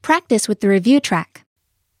practice with the review track.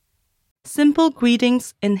 Simple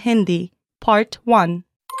Greetings in Hindi, Part 1.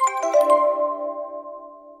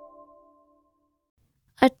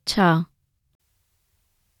 achhaa,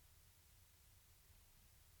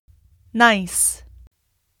 Nice.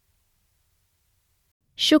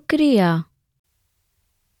 shukriyaa,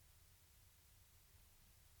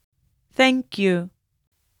 Thank you.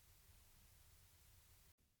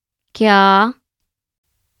 kyaa,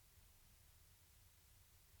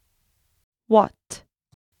 What?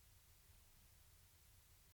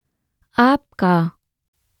 aapka,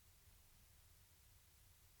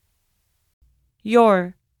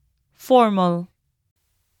 Your. Formal.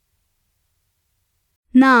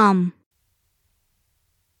 Naam.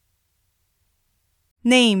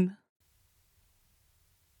 Name.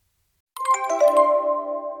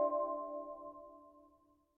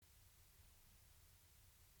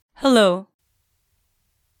 Hello.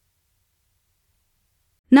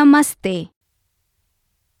 Namaste.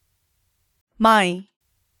 My.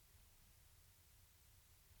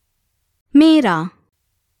 Meraa.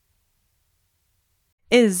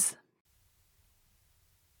 Is.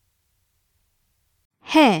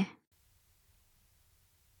 Hai.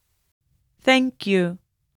 Thank you.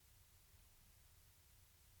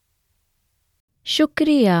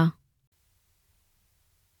 shukriyaa,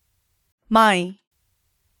 My.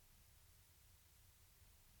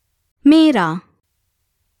 Meraa.